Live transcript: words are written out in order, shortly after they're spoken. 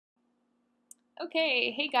Okay,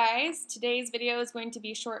 hey guys, today's video is going to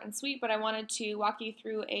be short and sweet, but I wanted to walk you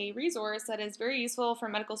through a resource that is very useful for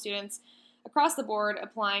medical students across the board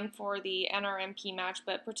applying for the NRMP match,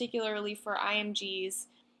 but particularly for IMGs.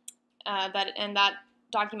 That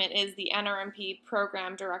document is the NRMP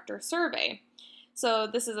Program Director Survey. So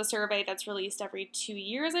this is a survey that's released every 2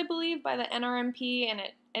 years, I believe, by the NRMP, and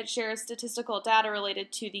it shares statistical data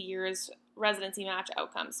related to the year's residency match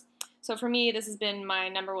outcomes. So for me, this has been my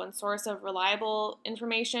 #1 source of reliable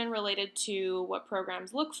information related to what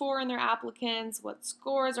programs look for in their applicants, what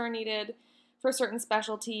scores are needed for certain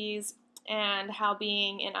specialties, and how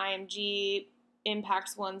being an IMG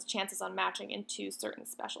impacts one's chances on matching into certain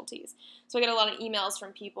specialties. So I get a lot of emails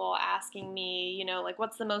from people asking me, like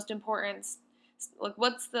what's the most important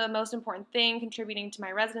thing contributing to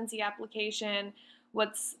my residency application?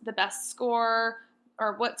 What's the best score?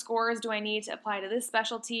 Or what scores do I need to apply to this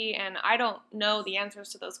specialty? And I don't know the answers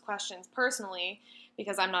to those questions personally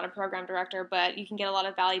because I'm not a program director, but you can get a lot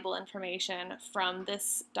of valuable information from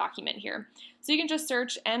this document here. So you can just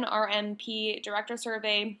search NRMP Director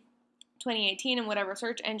Survey 2018 in whatever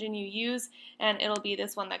search engine you use, and it'll be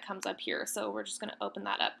this one that comes up here. So we're just going to open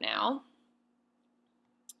that up now.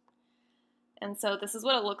 And so this is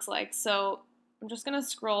what it looks like. So I'm just going to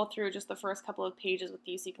scroll through just the first couple of pages with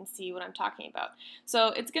you so you can see what I'm talking about. So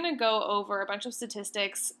it's going to go over a bunch of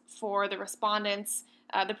statistics for the respondents,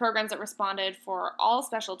 the programs that responded for all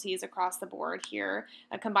specialties across the board here,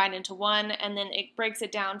 combined into one, and then it breaks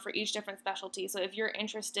it down for each different specialty. So if you're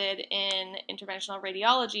interested in interventional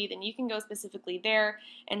radiology, then you can go specifically there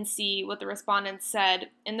and see what the respondents said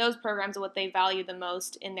in those programs and what they value the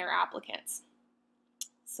most in their applicants.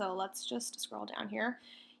 So let's just scroll down here.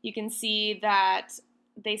 You can see that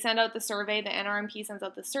they send out the survey, the NRMP sends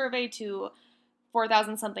out the survey to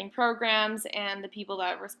 4,000 something programs, and the people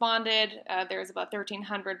that responded, there's about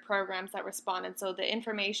 1,300 programs that responded. So the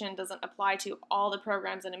information doesn't apply to all the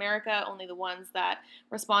programs in America, only the ones that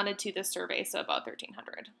responded to this survey, so about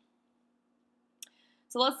 1,300.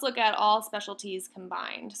 So let's look at all specialties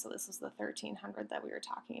combined. So this is the 1,300 that we were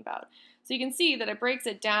talking about. So you can see that it breaks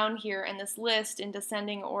it down here in this list in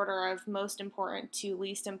descending order of most important to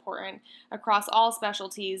least important across all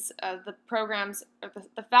specialties. The programs, or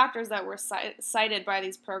the factors that were cited by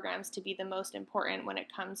these programs to be the most important when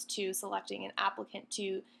it comes to selecting an applicant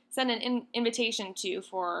to send an invitation to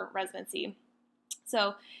for residency.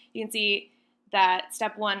 So you can see that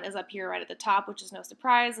step 1 is up here right at the top, which is no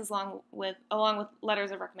surprise, along with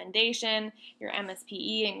letters of recommendation, your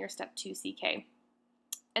MSPE, and your step 2 CK.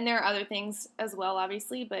 And there are other things as well,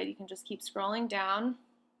 obviously, but you can just keep scrolling down.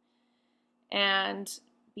 And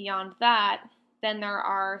beyond that, then there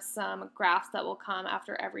are some graphs that will come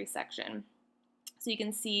after every section. So you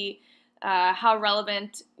can see how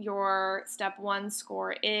relevant your step 1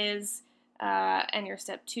 score is and your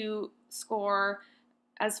step 2 score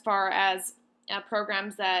as far as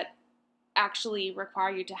programs that actually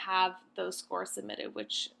require you to have those scores submitted,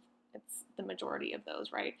 which it's the majority of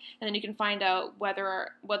those, right? And then you can find out what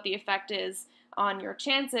the effect is on your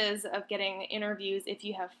chances of getting interviews if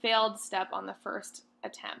you have failed step on the first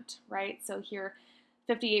attempt, right? So here,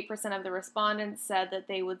 58% of the respondents said that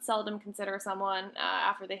they would seldom consider someone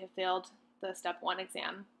after they have failed the step 1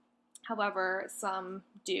 exam. However, some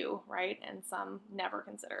do, right? And some never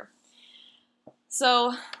consider.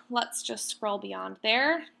 So let's just scroll beyond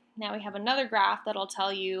there. Now we have another graph that'll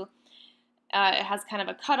tell you, it has kind of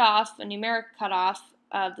a cutoff, a numeric cutoff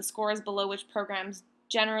of the scores below which programs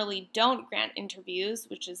generally don't grant interviews,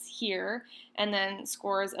 which is here, and then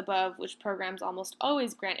scores above which programs almost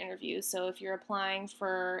always grant interviews. So if you're applying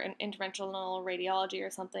for an interventional radiology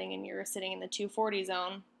or something and you're sitting in the 240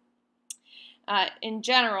 zone, in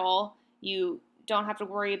general, you don't have to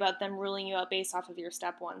worry about them ruling you out based off of your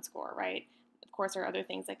step 1 score, right? Of course, there are other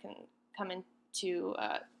things that can come into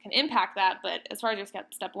can impact that, but as far as your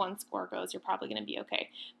step 1 score goes, you're probably going to be okay.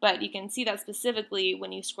 But you can see that specifically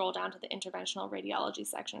when you scroll down to the interventional radiology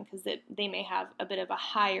section, because they may have a bit of a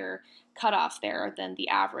higher cutoff there than the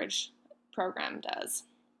average program does.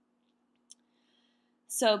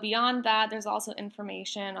 So beyond that, there's also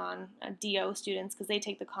information on DO students because they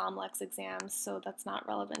take the COMLEX exams, so that's not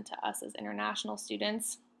relevant to us as international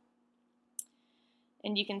students.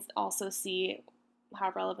 And you can also see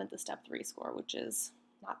how relevant the step 3 score, which is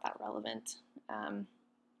not that relevant.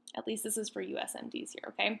 At least this is for USMDs here,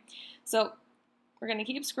 okay? So we're going to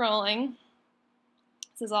keep scrolling.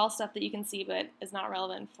 This is all stuff that you can see but is not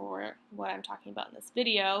relevant for what I'm talking about in this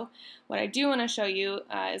video. What I do want to show you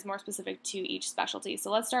is more specific to each specialty. So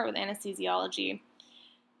let's start with anesthesiology.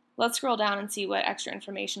 Let's scroll down and see what extra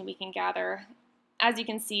information we can gather. As you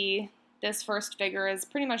can see, this first figure is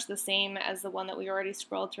pretty much the same as the one that we already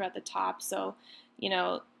scrolled through at the top. So, you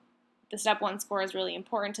know, the step 1 score is really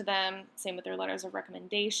important to them. Same with their letters of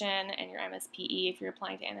recommendation and your MSPE if you're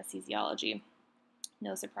applying to anesthesiology.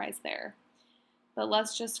 No surprise there. But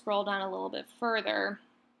let's just scroll down a little bit further.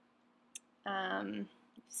 You've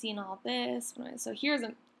seen all this. So here's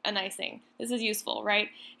a nice thing. This is useful, right?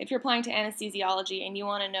 If you're applying to anesthesiology and you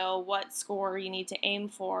want to know what score you need to aim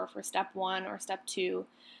for step 1 or step 2,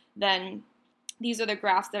 then these are the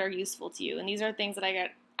graphs that are useful to you. And these are things that I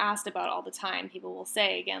get asked about all the time. People will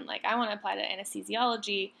say, again, like, I want to apply to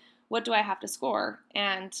anesthesiology. What do I have to score?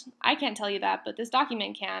 And I can't tell you that, but this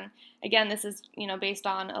document can. Again, this is, you know, based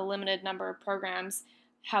on a limited number of programs.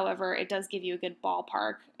 However, it does give you a good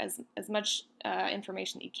ballpark, as much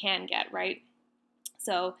information that you can get, right?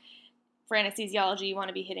 So for anesthesiology, you want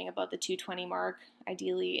to be hitting about the 220 mark,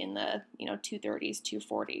 ideally in the, you know, 230s,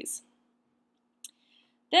 240s.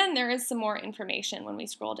 Then there is some more information when we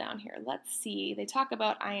scroll down here. Let's see. They talk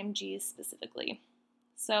about IMGs specifically.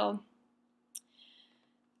 So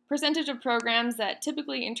percentage of programs that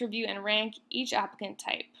typically interview and rank each applicant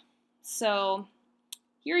type. So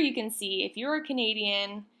here you can see if you're a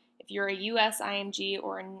Canadian, if you're a US IMG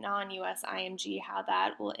or a non-US IMG, how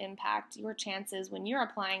that will impact your chances when you're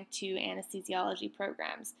applying to anesthesiology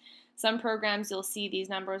programs. Some programs you'll see these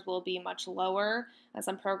numbers will be much lower.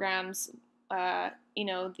 Some programs, you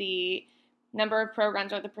know, the number of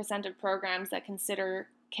programs or the percent of programs that consider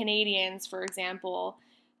Canadians, for example,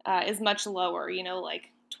 is much lower, you know,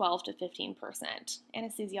 like 12 to 15%.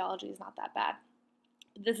 Anesthesiology is not that bad.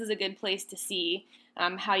 This is a good place to see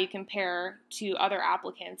how you compare to other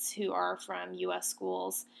applicants who are from U.S.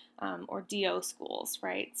 schools or DO schools,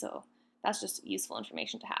 right? So that's just useful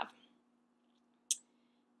information to have.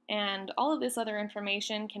 And all of this other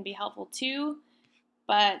information can be helpful too,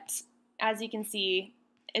 but as you can see,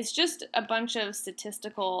 it's just a bunch of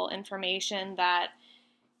statistical information that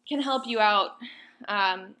can help you out,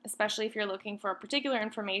 especially if you're looking for particular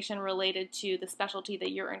information related to the specialty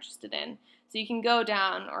that you're interested in. So you can go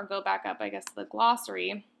down or go back up, I guess, to the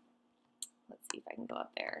glossary. Let's see if I can go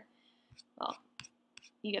up there. Well,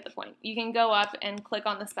 you get the point. You can go up and click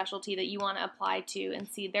on the specialty that you want to apply to and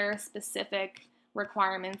see their specific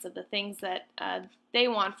requirements of the things that they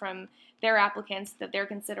want from their applicants that they're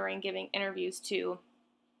considering giving interviews to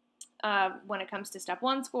when it comes to step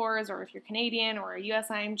 1 scores, or if you're Canadian or a US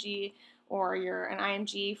IMG or you're an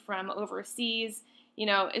IMG from overseas. You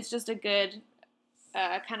know, it's just a good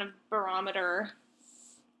kind of barometer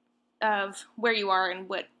of where you are and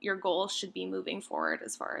what your goals should be moving forward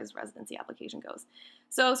as far as residency application goes.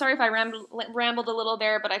 So sorry if I rambled a little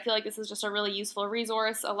there, but I feel like this is just a really useful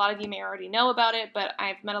resource. A lot of you may already know about it, but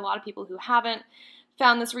I've met a lot of people who haven't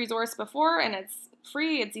found this resource before, and it's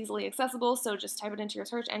free, it's easily accessible, so just type it into your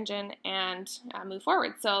search engine and move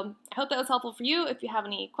forward. So I hope that was helpful for you. If you have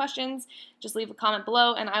any questions, just leave a comment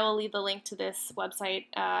below, and I will leave the link to this website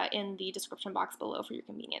in the description box below for your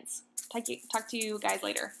convenience. Talk to you guys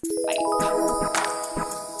later. Bye.